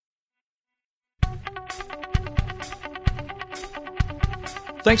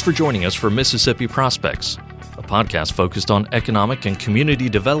Thanks for joining us for Mississippi Prospects, a podcast focused on economic and community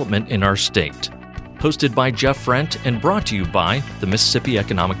development in our state. Hosted by Jeff Frent and brought to you by the Mississippi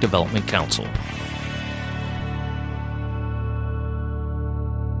Economic Development Council.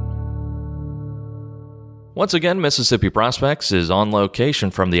 Once again, Mississippi Prospects is on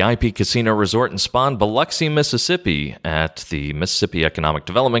location from the IP Casino Resort and Spa in Biloxi, Mississippi at the Mississippi Economic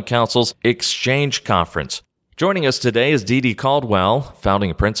Development Council's Exchange Conference. Joining us today is Dee Dee Caldwell,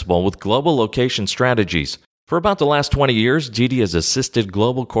 founding principal with Global Location Strategies. For about the last 20 years, Dee Dee has assisted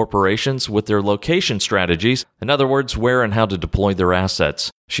global corporations with their location strategies, in other words, where and how to deploy their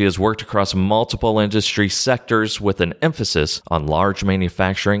assets. She has worked across multiple industry sectors with an emphasis on large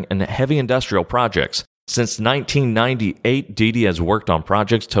manufacturing and heavy industrial projects. Since 1998, Dee Dee has worked on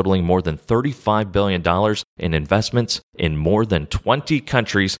projects totaling more than $35 billion in investments in more than 20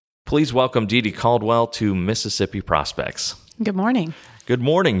 countries. Please welcome Dee Dee Caldwell to Mississippi Prospects. Good morning. Good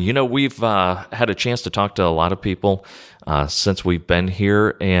morning. You know, we've had a chance to talk to a lot of people since we've been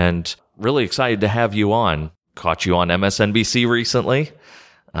here, and really excited to have you on. Caught you on MSNBC recently.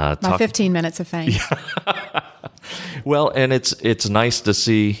 My 15 minutes of fame. Well, and it's nice to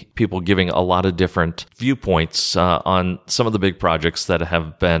see people giving a lot of different viewpoints on some of the big projects that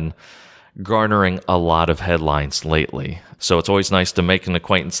have been garnering a lot of headlines lately. So it's always nice to make an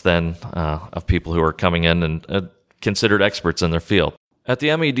acquaintance then of people who are coming in and considered experts in their field. At the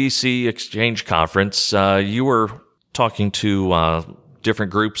MEDC Exchange Conference, you were talking to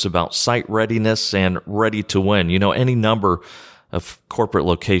different groups about site readiness and ready to win. You know, any number of corporate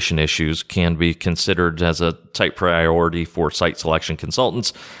location issues can be considered as a tight priority for site selection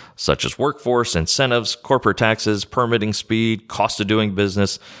consultants, such as workforce, incentives, corporate taxes, permitting speed, cost of doing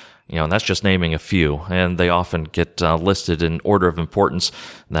business. You know, and that's just naming a few, and they often get listed in order of importance.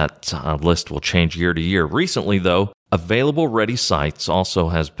 That list will change year to year. Recently, though, available ready sites also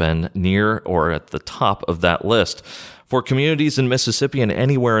has been near or at the top of that list. For communities in Mississippi and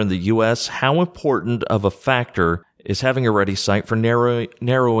anywhere in the U.S., how important of a factor is having a ready site for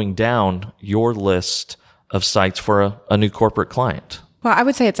narrowing down your list of sites for a new corporate client? Well, I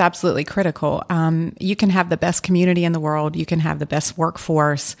would say it's absolutely critical. You can have the best community in the world. You can have the best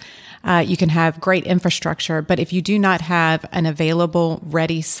workforce. You can have great infrastructure. But if you do not have an available,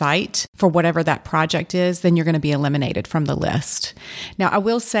 ready site for whatever that project is, then you're going to be eliminated from the list. Now, I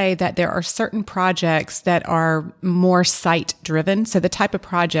will say that there are certain projects that are more site driven. So the type of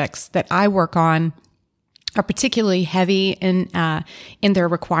projects that I work on are particularly heavy in their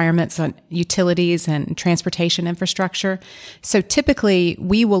requirements on utilities and transportation infrastructure. So typically,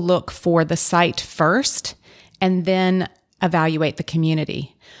 we will look for the site first and then evaluate the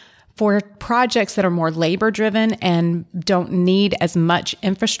community. For projects that are more labor-driven and don't need as much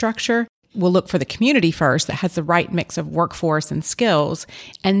infrastructure, we'll look for the community first that has the right mix of workforce and skills,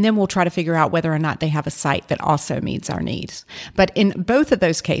 and then we'll try to figure out whether or not they have a site that also meets our needs. But in both of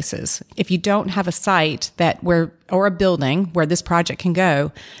those cases, if you don't have a site or a building where this project can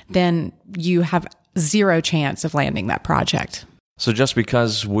go, then you have zero chance of landing that project. So just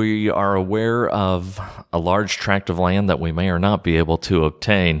because we are aware of a large tract of land that we may or not be able to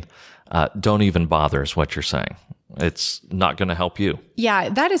obtain, don't even bother is what you're saying. It's not going to help you. Yeah,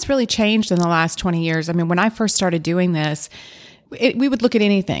 that has really changed in the last 20 years. I mean, when I first started doing this, we would look at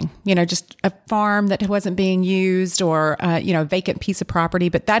anything, just a farm that wasn't being used or, a vacant piece of property.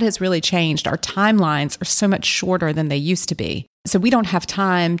 But that has really changed. Our timelines are so much shorter than they used to be. So we don't have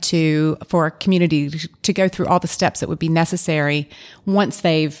time for a community to go through all the steps that would be necessary once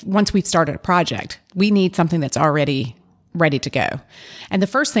we've started a project. We need something that's already ready to go. And the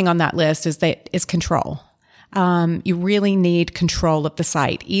first thing on that list is control. You really need control of the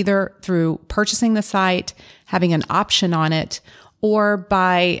site, either through purchasing the site, having an option on it, or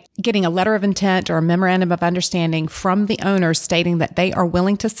by getting a letter of intent or a memorandum of understanding from the owner stating that they are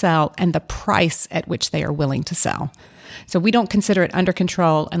willing to sell and the price at which they are willing to sell. So we don't consider it under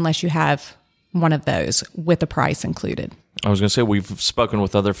control unless you have one of those with the price included. I was going to say, we've spoken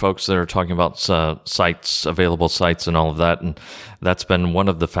with other folks that are talking about sites, available sites and all of that, and that's been one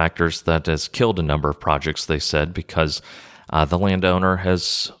of the factors that has killed a number of projects, they said, because the landowner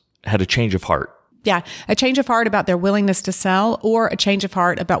has had a change of heart. Yeah, a change of heart about their willingness to sell or a change of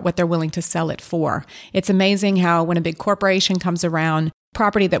heart about what they're willing to sell it for. It's amazing how when a big corporation comes around,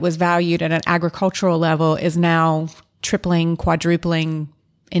 property that was valued at an agricultural level is now tripling, quadrupling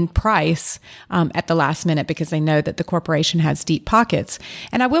in price at the last minute because they know that the corporation has deep pockets.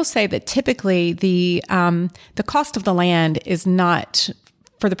 And I will say that typically the cost of the land is not,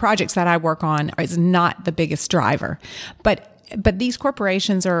 for the projects that I work on, is not the biggest driver. But these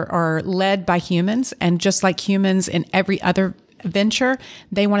corporations are led by humans, and just like humans in every other venture,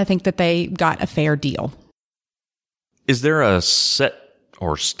 they want to think that they got a fair deal. Is there a set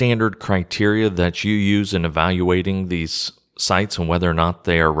or standard criteria that you use in evaluating these sites and whether or not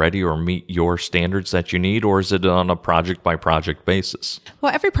they are ready or meet your standards that you need, or is it on a project by project basis?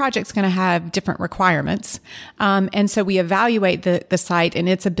 Well, every project's going to have different requirements. And so we evaluate the site and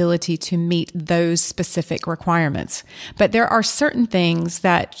its ability to meet those specific requirements. But there are certain things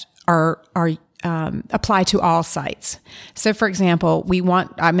that are apply to all sites. So for example,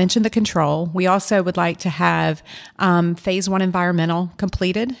 I mentioned the control. We also would like to have phase 1 environmental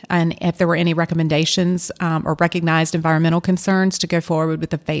completed. And if there were any recommendations or recognized environmental concerns, to go forward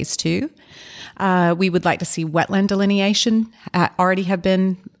with the phase 2. We would like to see wetland delineation already have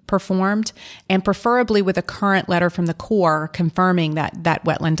been performed, and preferably with a current letter from the Corps confirming that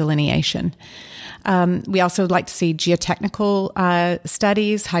wetland delineation. We also would like to see geotechnical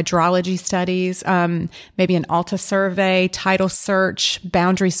studies, hydrology studies, maybe an ALTA survey, tidal search,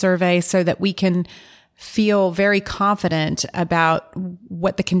 boundary survey, so that we can feel very confident about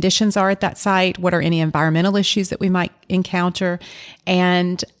what the conditions are at that site, what are any environmental issues that we might encounter,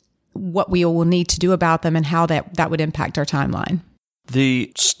 and what we will need to do about them and how that would impact our timeline.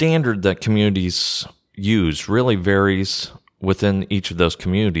 The standard that communities use really varies within each of those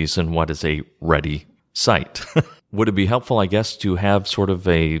communities and what is a ready site. Would it be helpful, I guess, to have sort of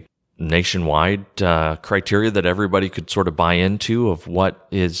a nationwide criteria that everybody could sort of buy into of what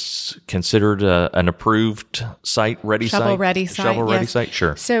is considered an approved site, ready site? Shovel-ready site. Shovel-ready yes. site,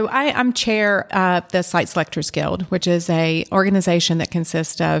 sure. So I'm chair of the Site Selectors Guild, which is a organization that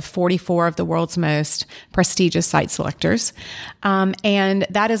consists of 44 of the world's most prestigious site selectors. And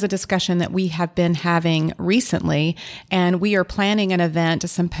that is a discussion that we have been having recently. And we are planning an event, a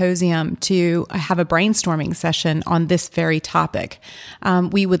symposium, to have a brainstorming session on this very topic.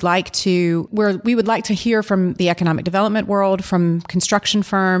 We would like to hear from the economic development world, from construction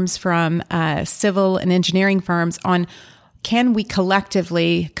firms, from civil and engineering firms on, can we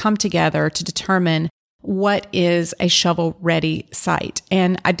collectively come together to determine what is a shovel-ready site?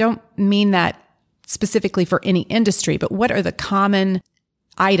 And I don't mean that specifically for any industry, but what are the common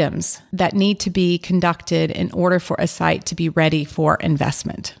items that need to be conducted in order for a site to be ready for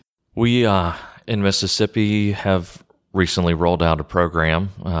investment? We in Mississippi have recently rolled out a program,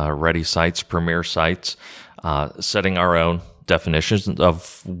 Ready Sites, Premier Sites, setting our own definitions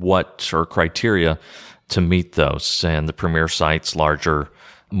of what or criteria to meet those. And the Premier Sites, larger,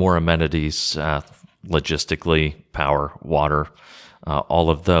 more amenities, logistically, power, water, all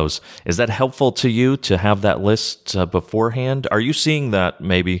of those. Is that helpful to you to have that list beforehand? Are you seeing that,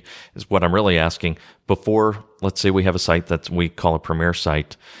 maybe, is what I'm really asking, before, let's say we have a site that we call a Premier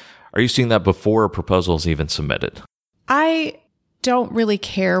Site, are you seeing that before a proposal is even submitted? I don't really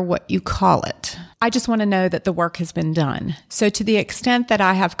care what you call it. I just want to know that the work has been done. So to the extent that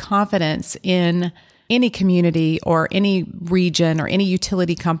I have confidence in any community or any region or any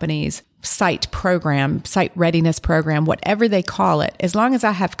utility company's site program, site readiness program, whatever they call it, as long as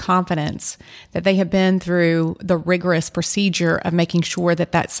I have confidence that they have been through the rigorous procedure of making sure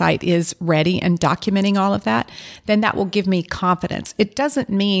that that site is ready and documenting all of that, then that will give me confidence. It doesn't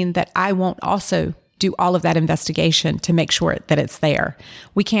mean that I won't also do all of that investigation to make sure that it's there.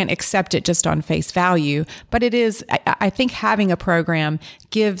 We can't accept it just on face value, but it is, I think having a program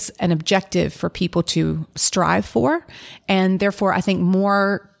gives an objective for people to strive for. And therefore, I think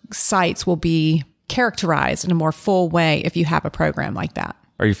more sites will be characterized in a more full way if you have a program like that.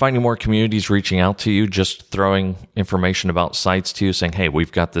 Are you finding more communities reaching out to you, just throwing information about sites to you, saying, hey,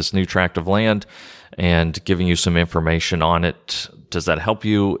 we've got this new tract of land, and giving you some information on it? Does that help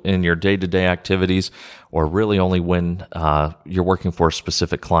you in your day-to-day activities, or really only when you're working for a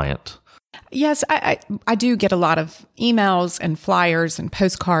specific client? Yes, I do get a lot of emails and flyers and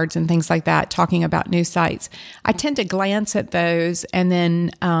postcards and things like that talking about new sites. I tend to glance at those and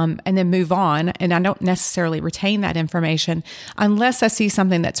then move on, and I don't necessarily retain that information unless I see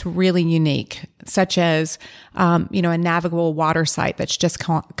something that's really unique, such as a navigable water site that's just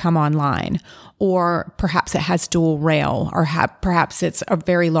come online, or perhaps it has dual rail, or perhaps it's a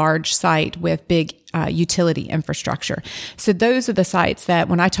very large site with big utility infrastructure. So those are the sites that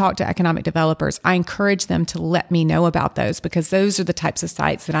when I talk to economic developers, I encourage them to let me know about those, because those are the types of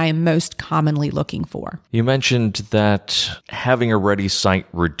sites that I am most commonly looking for. You mentioned that having a ready site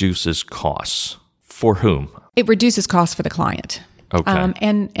reduces costs. For whom? It reduces costs for the client. Okay.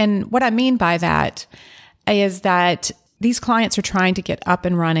 And what I mean by that is that these clients are trying to get up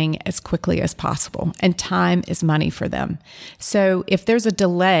and running as quickly as possible, and time is money for them. So if there's a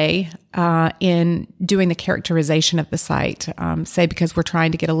delay in doing the characterization of the site, say because we're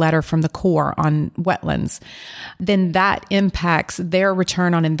trying to get a letter from the Corps on wetlands, then that impacts their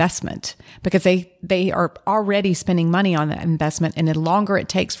return on investment because they are already spending money on that investment, and the longer it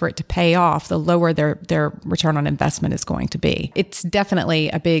takes for it to pay off, the lower their return on investment is going to be. It's definitely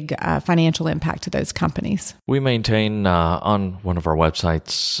a big financial impact to those companies. We maintain on one of our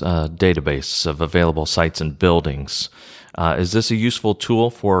websites a database of available sites and buildings. Is this a useful tool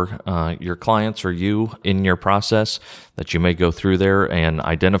for your clients or you in your process that you may go through there and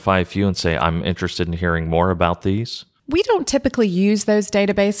identify a few and say, I'm interested in hearing more about these? We don't typically use those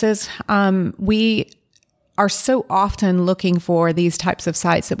databases. We are so often looking for these types of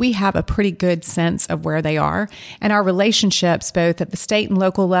sites that we have a pretty good sense of where they are. And our relationships, both at the state and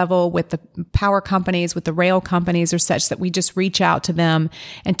local level with the power companies, with the rail companies, are such that we just reach out to them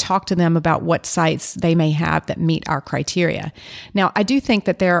and talk to them about what sites they may have that meet our criteria. Now, I do think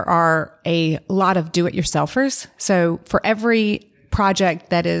that there are a lot of do-it-yourselfers. So for every project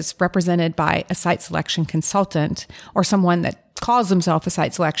that is represented by a site selection consultant or someone that calls themselves a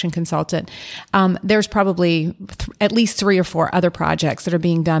site selection consultant, there's probably at least 3 or 4 other projects that are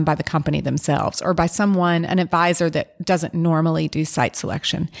being done by the company themselves or by someone, an advisor that doesn't normally do site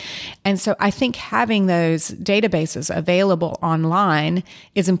selection. And so I think having those databases available online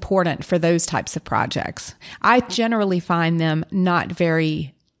is important for those types of projects. I generally find them not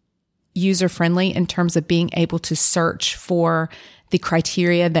very user-friendly in terms of being able to search for the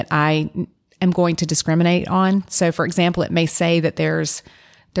criteria that I am going to discriminate on. So for example, it may say that there's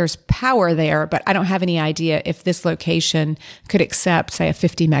power there, but I don't have any idea if this location could accept, say, a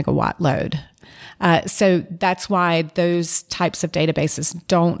 50 megawatt load. So that's why those types of databases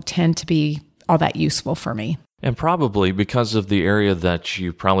don't tend to be all that useful for me. And probably because of the area that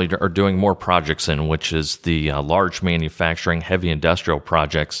you probably are doing more projects in, which is the large manufacturing, heavy industrial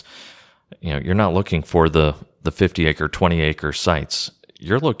projects, you're not looking for the 50 acre, 20 acre sites.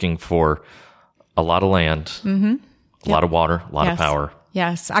 You're looking for a lot of land, a lot of water, a lot of power.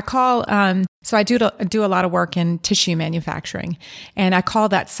 Yes. I call, so I do a lot of work in tissue manufacturing, and I call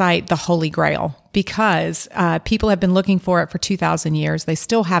that site the Holy Grail because people have been looking for it for 2,000 years. They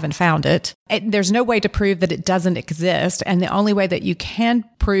still haven't found it. There's no way to prove that it doesn't exist, and the only way that you can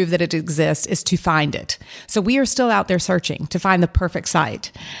prove that it exists is to find it. So we are still out there searching to find the perfect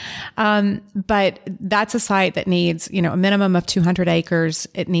site. But that's a site that needs, a minimum of 200 acres.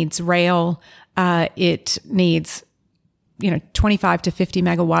 It needs rail. It needs 25 to 50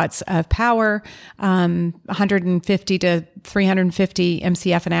 megawatts of power, 150 to 350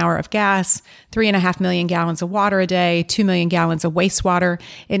 MCF an hour of gas, 3.5 million gallons of water a day, 2 million gallons of wastewater.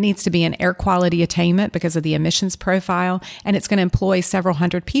 It needs to be an air quality attainment because of the emissions profile, and it's going to employ several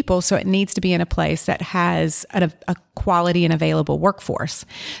hundred people. So it needs to be in a place that has a quality and available workforce.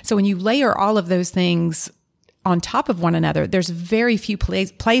 So when you layer all of those things on top of one another, there's very few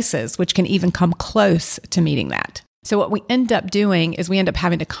places which can even come close to meeting that. So what we end up doing is we end up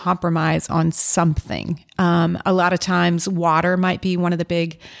having to compromise on something. A lot of times water might be one of the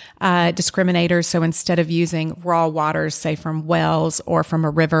big discriminators. So instead of using raw waters, say from wells or from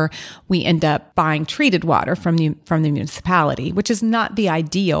a river, we end up buying treated water from the municipality, which is not the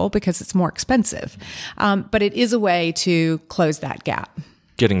ideal because it's more expensive. But it is a way to close that gap.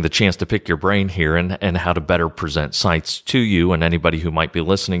 Getting the chance to pick your brain here and how to better present sites to you and anybody who might be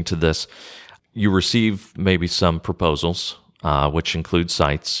listening to this. You receive maybe some proposals, which include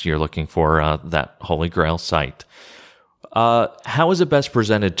sites. You're looking for that Holy Grail site. How is it best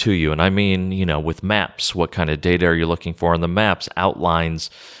presented to you? And I mean, with maps, what kind of data are you looking for on the maps? Outlines,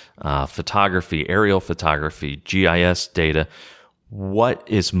 photography, aerial photography, GIS data. What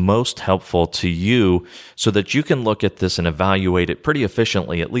is most helpful to you so that you can look at this and evaluate it pretty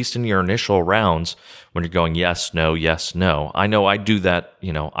efficiently, at least in your initial rounds when you're going yes, no, yes, no. I know I do that.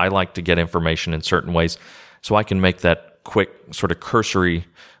 I like to get information in certain ways so I can make that quick sort of cursory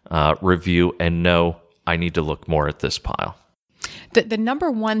review and know I need to look more at this pile. The number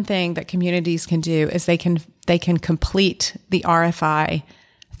one thing that communities can do is they can complete the RFI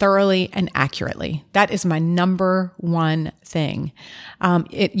thoroughly and accurately. That is my number one thing.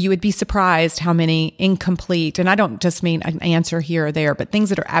 You would be surprised how many incomplete, and I don't just mean an answer here or there, but things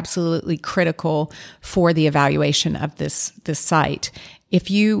that are absolutely critical for the evaluation of this site.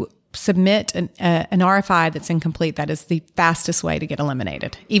 If you submit an RFI that's incomplete, that is the fastest way to get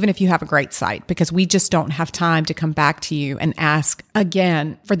eliminated, even if you have a great site, because we just don't have time to come back to you and ask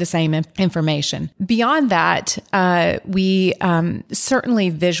again for the same information. Beyond that, we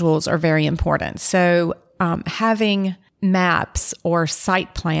certainly visuals are very important. So having maps or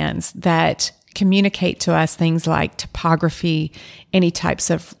site plans that communicate to us things like topography, any types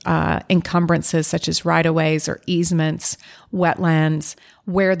of encumbrances such as right-of-ways or easements, wetlands,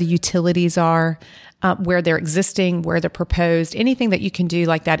 where the utilities are, where they're existing, where they're proposed. Anything that you can do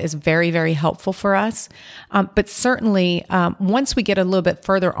like that is very, very helpful for us. But certainly, once we get a little bit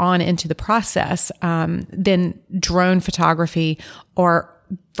further on into the process, then drone photography or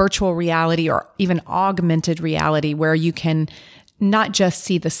virtual reality or even augmented reality, where you can not just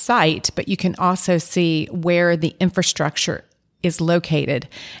see the site, but you can also see where the infrastructure is located,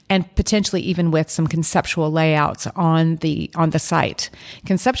 and potentially even with some conceptual layouts on the site.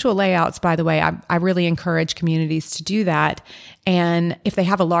 Conceptual layouts, by the way, I really encourage communities to do that. And if they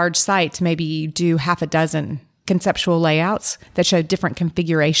have a large site, to maybe do half a dozen conceptual layouts that show different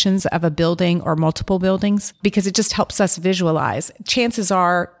configurations of a building or multiple buildings, because it just helps us visualize. Chances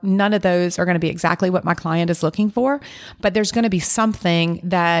are none of those are going to be exactly what my client is looking for, but there's going to be something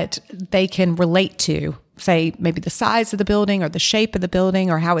that they can relate to. Say maybe the size of the building or the shape of the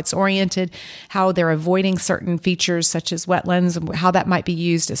building or how it's oriented, how they're avoiding certain features such as wetlands, and how that might be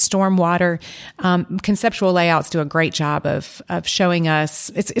used as stormwater. Conceptual layouts do a great job of showing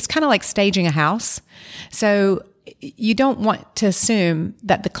us. It's kind of like staging a house. So you don't want to assume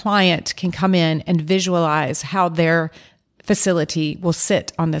that the client can come in and visualize how their facility will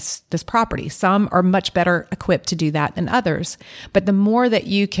sit on this property. Some are much better equipped to do that than others. But the more that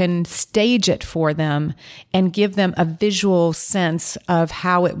you can stage it for them and give them a visual sense of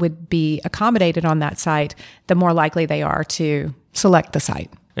how it would be accommodated on that site, the more likely they are to select the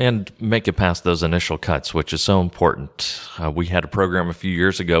site. And make it past those initial cuts, which is so important. We had a program a few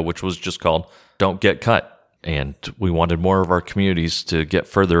years ago, which was just called Don't Get Cut. And we wanted more of our communities to get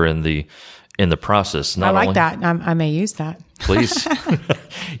further in the process. I like that. I may use that. Please.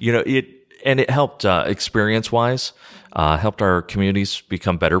 It helped experience-wise, helped our communities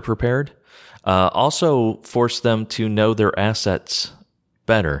become better prepared. Also forced them to know their assets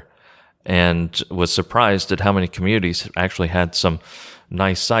better, and was surprised at how many communities actually had some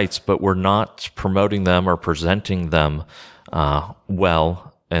nice sites, but were not promoting them or presenting them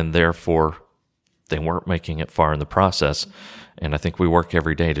well, and therefore they weren't making it far in the process. And I think we work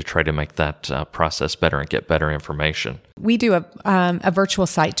every day to try to make that process better and get better information. We do a virtual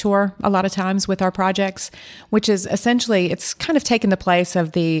site tour a lot of times with our projects, which is essentially, it's kind of taken the place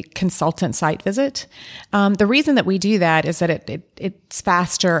of the consultant site visit. The reason that we do that is that it's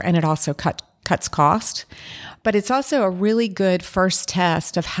faster and it also cuts cost. But it's also a really good first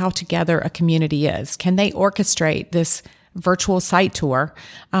test of how together a community is. Can they orchestrate this virtual site tour?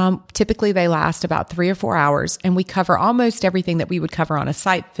 Typically they last about 3 or 4 hours, and we cover almost everything that we would cover on a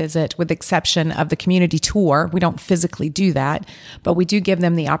site visit, with the exception of the community tour. We don't physically do that, but we do give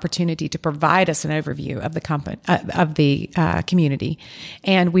them the opportunity to provide us an overview of the community.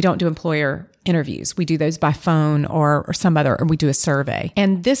 And we don't do employer interviews. We do those by phone or some other, or we do a survey.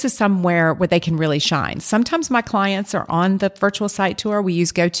 And this is somewhere where they can really shine. Sometimes my clients are on the virtual site tour. We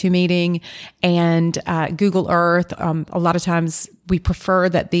use GoToMeeting and Google Earth. A lot of times we prefer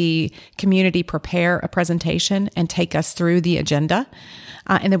that the community prepare a presentation and take us through the agenda.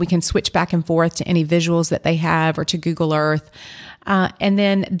 And then we can switch back and forth to any visuals that they have or to Google Earth. And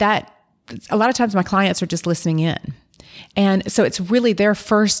then a lot of times my clients are just listening in. And so it's really their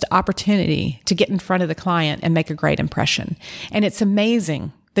first opportunity to get in front of the client and make a great impression. And it's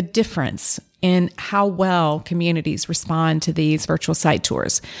amazing the difference in how well communities respond to these virtual site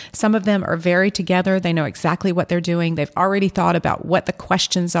tours. Some of them are very together. They know exactly what they're doing. They've already thought about what the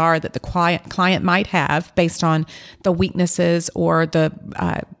questions are that the client might have based on the weaknesses or the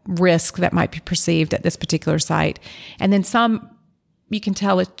risk that might be perceived at this particular site. And then some, you can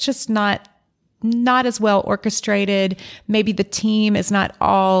tell it's just not as well orchestrated. Maybe the team is not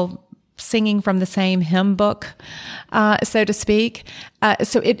all singing from the same hymn book, so to speak.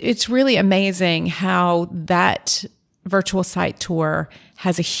 So it's really amazing how that virtual site tour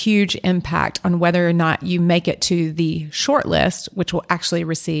has a huge impact on whether or not you make it to the short list, which will actually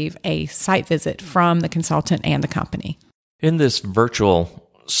receive a site visit from the consultant and the company. In this virtual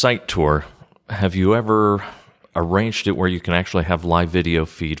site tour, have you ever arranged it where you can actually have live video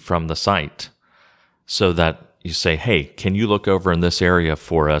feed from the site, so that you say, hey, can you look over in this area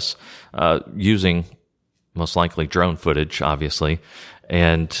for us, using most likely drone footage, obviously,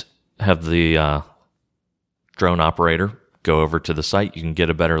 and have the drone operator go over to the site? You can get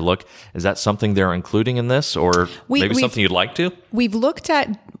a better look. Is that something they're including in this, or maybe something you'd like to? We've looked at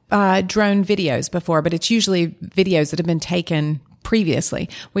drone videos before, but it's usually videos that have been taken previously.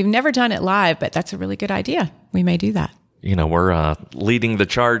 We've never done it live, but that's a really good idea. We may do that. we're leading the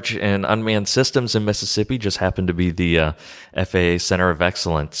charge in unmanned systems in Mississippi. Just happened to be the FAA Center of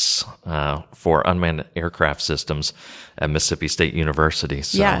Excellence for unmanned aircraft systems at Mississippi State University.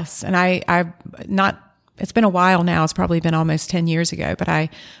 So. Yes, and it's been a while now. It's probably been almost 10 years ago, but I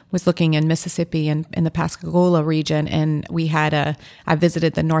was looking in Mississippi and in the Pascagoula region, and I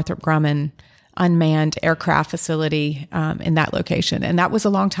visited the Northrop Grumman unmanned aircraft facility in that location. And that was a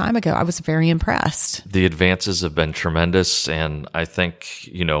long time ago. I was very impressed. The advances have been tremendous. And I think,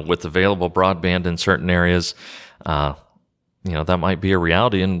 with available broadband in certain areas, that might be a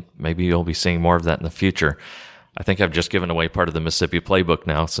reality, and maybe you'll be seeing more of that in the future. I think I've just given away part of the Mississippi playbook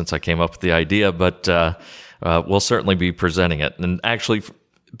now since I came up with the idea, but we'll certainly be presenting it. And actually,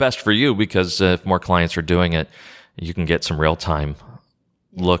 best for you, because if more clients are doing it, you can get some real-time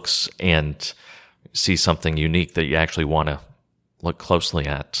looks and see something unique that you actually want to look closely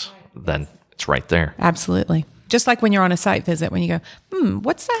at, then it's right there. Absolutely. Just like when you're on a site visit, when you go,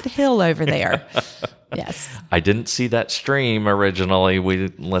 what's that hill over there? Yes. I didn't see that stream originally.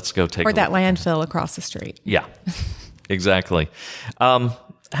 Let's go take a look. Or that landfill across the street. Yeah, exactly.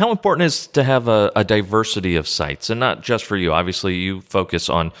 How important is to have a diversity of sites, and not just for you? Obviously, you focus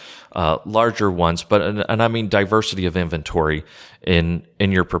on larger ones, but and I mean diversity of inventory in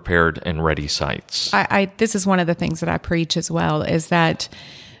your prepared and ready sites. This is one of the things that I preach as well, is that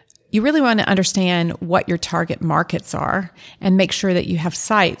you really want to understand what your target markets are and make sure that you have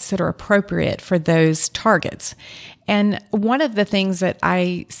sites that are appropriate for those targets. And one of the things that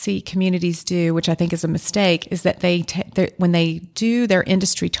I see communities do, which I think is a mistake, is that when they do their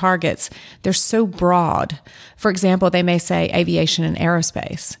industry targets, they're so broad. For example, they may say aviation and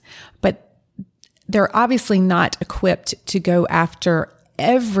aerospace, but they're obviously not equipped to go after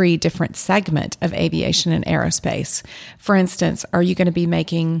every different segment of aviation and aerospace. For instance, are you going to be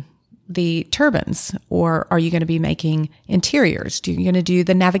making the turbines, or are you going to be making interiors? Are you going to do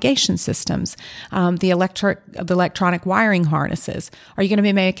the navigation systems, the electronic wiring harnesses? Are you going to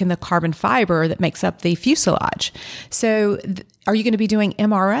be making the carbon fiber that makes up the fuselage? So are you going to be doing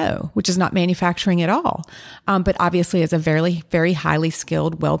MRO, which is not manufacturing at all, but obviously is a very, very highly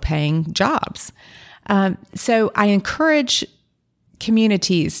skilled, well-paying jobs. So I encourage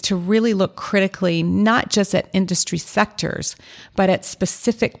communities to really look critically, not just at industry sectors, but at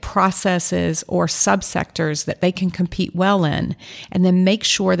specific processes or subsectors that they can compete well in, and then make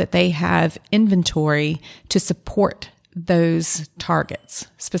sure that they have inventory to support those targets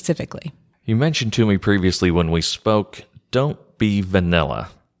specifically. You mentioned to me previously when we spoke, don't be vanilla,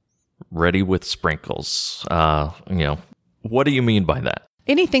 ready with sprinkles. What do you mean by that?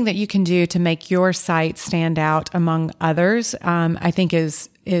 Anything that you can do to make your site stand out among others, I think is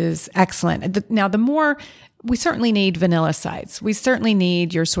excellent. Now, we certainly need vanilla sites. We certainly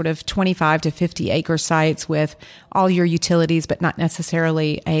need your sort of 25 to 50 acre sites with all your utilities, but not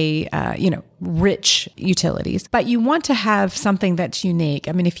necessarily rich utilities. But you want to have something that's unique.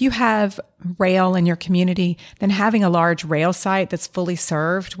 I mean, if you have rail in your community, then having a large rail site that's fully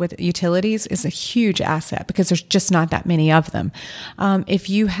served with utilities is a huge asset, because there's just not that many of them. If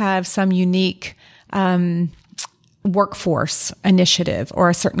you have some unique workforce initiative or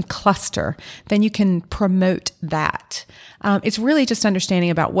a certain cluster, then you can promote that. It's really just understanding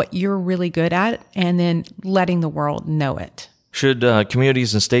about what you're really good at and then letting the world know it. Should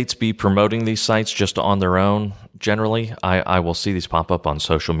communities and states be promoting these sites just on their own? Generally, I will see these pop up on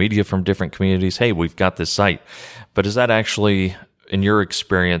social media from different communities. Hey, we've got this site. But is that actually, in your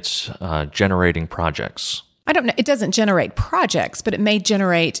experience, generating projects? I don't know. It doesn't generate projects, but it may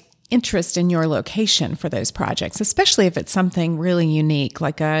generate interest in your location for those projects, especially if it's something really unique,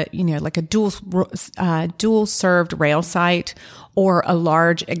 like a dual served rail site, or a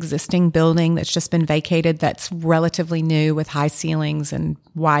large existing building that's just been vacated that's relatively new with high ceilings and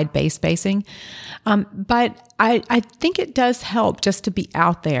wide base spacing. But I think it does help just to be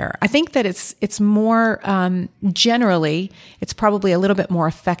out there. I think that it's more generally, it's probably a little bit more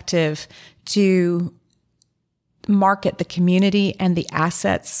effective to market the community and the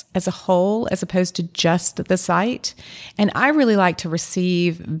assets as a whole, as opposed to just the site. And I really like to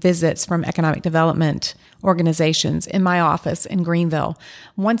receive visits from economic development organizations in my office in Greenville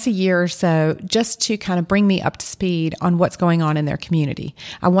once a year or so, just to kind of bring me up to speed on what's going on in their community.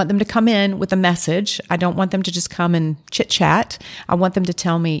 I want them to come in with a message. I don't want them to just come and chit chat. I want them to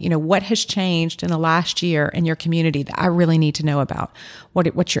tell me, what has changed in the last year in your community that I really need to know about.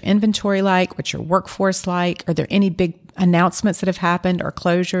 What's your inventory like? What's your workforce like? Are there any big announcements that have happened or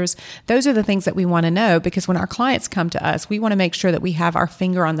closures? Those are the things that we want to know, because when our clients come to us, we want to make sure that we have our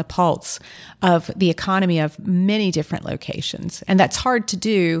finger on the pulse of the economy of many different locations. And that's hard to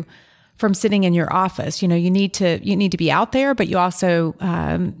do from sitting in your office. You need to be out there, but you also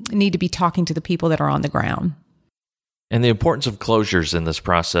need to be talking to the people that are on the ground. And the importance of closures in this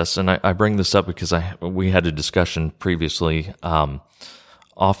process, and I bring this up because we had a discussion previously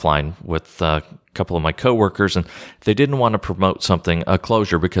offline with a couple of my coworkers, and they didn't want to promote a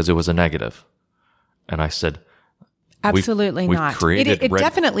closure, because it was a negative. And I said, absolutely not. It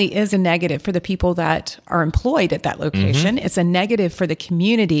definitely is a negative for the people that are employed at that location. Mm-hmm. It's a negative for the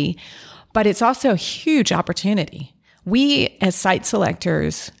community, but it's also a huge opportunity. We, as site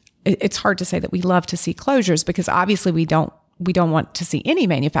selectors, it's hard to say that we love to see closures, because obviously we don't want to see any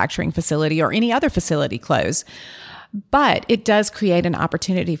manufacturing facility or any other facility close. But it does create an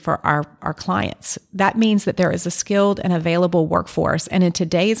opportunity for our clients. That means that there is a skilled and available workforce. And in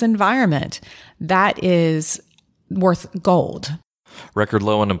today's environment, that is worth gold. Record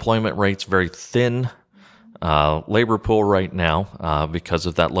low unemployment rates, very thin labor pool right now because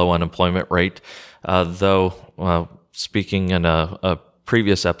of that low unemployment rate. Though, speaking in a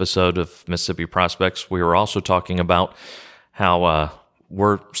previous episode of Mississippi Prospects, we were also talking about how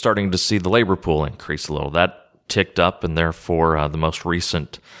we're starting to see the labor pool increase a little. That ticked up, and therefore the most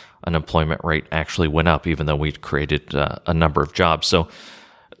recent unemployment rate actually went up, even though we created a number of jobs. So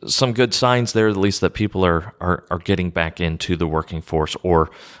some good signs there, at least, that people are getting back into the working force,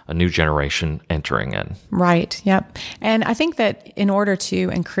 or a new generation entering in. Right. Yep. And I think that in order to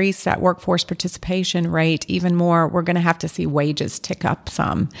increase that workforce participation rate even more, we're going to have to see wages tick up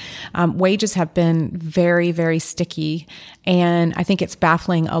some. Wages have been very, very sticky, and I think it's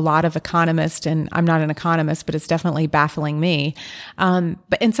baffling a lot of economists, and I'm not an economist, but it's definitely baffling me. And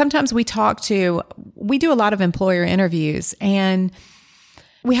sometimes we do a lot of employer interviews, and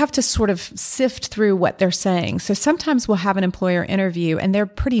we have to sort of sift through what they're saying. So sometimes we'll have an employer interview and they're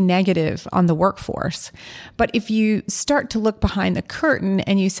pretty negative on the workforce. But if you start to look behind the curtain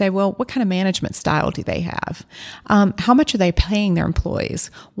and you say, well, what kind of management style do they have? How much are they paying their employees?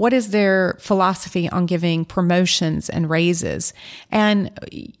 What is their philosophy on giving promotions and raises? And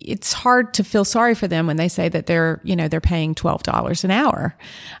it's hard to feel sorry for them when they say that they're paying $12 an hour.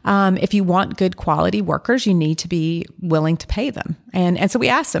 If you want good quality workers, you need to be willing to pay them. And so we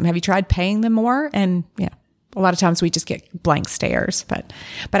ask them, have you tried paying them more? And a lot of times we just get blank stares. But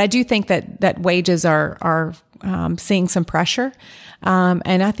I do think that wages are seeing some pressure.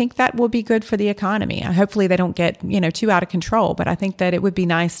 And I think that will be good for the economy. Hopefully they don't get, too out of control, but I think that it would be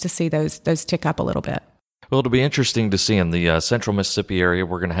nice to see those tick up a little bit. Well, it'll be interesting to see in the central Mississippi area.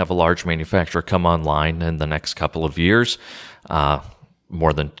 We're going to have a large manufacturer come online in the next couple of years,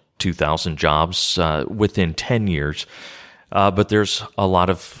 more than 2,000 jobs within 10 years. But there's a lot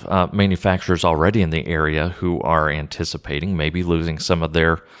of manufacturers already in the area who are anticipating maybe losing some of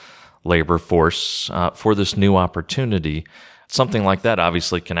their labor force for this new opportunity. Something like that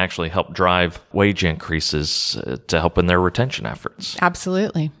obviously can actually help drive wage increases to help in their retention efforts.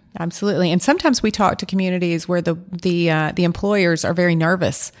 Absolutely. Absolutely. And sometimes we talk to communities where the employers are very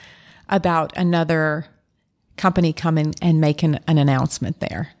nervous about another company coming and making an announcement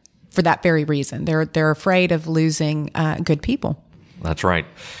there. For that very reason, they're afraid of losing good people. That's right.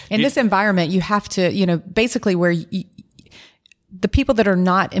 In this environment, you have to, basically where the people that are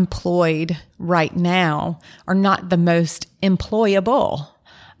not employed right now are not the most employable.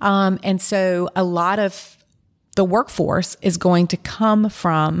 And so a lot of the workforce is going to come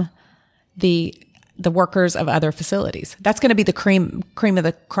from the workers of other facilities. That's going to be the cream of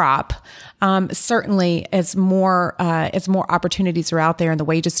the crop. Certainly, as more opportunities are out there and the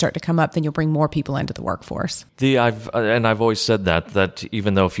wages start to come up, then you'll bring more people into the workforce. I've always said that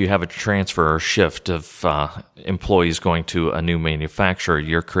even though if you have a transfer or shift of employees going to a new manufacturer,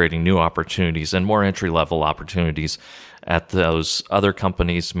 you're creating new opportunities and more entry-level opportunities at those other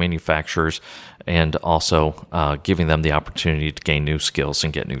companies, manufacturers, and also giving them the opportunity to gain new skills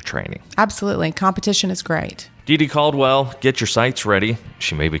and get new training. Absolutely. Competition is great. Dee Dee Caldwell, get your sites ready.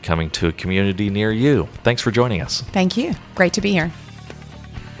 She may be coming to a community near you. Thanks for joining us. Thank you. Great to be here.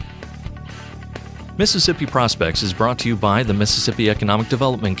 Mississippi Prospects is brought to you by the Mississippi Economic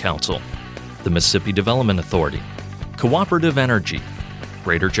Development Council, the Mississippi Development Authority, Cooperative Energy,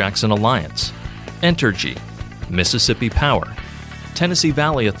 Greater Jackson Alliance, Entergy, Mississippi Power, Tennessee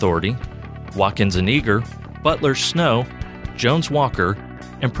Valley Authority, Watkins & Eager, Butler Snow, Jones Walker,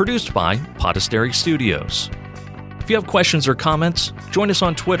 and produced by Podastery Studios. If you have questions or comments, join us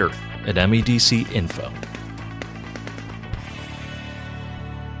on Twitter at MEDC Info.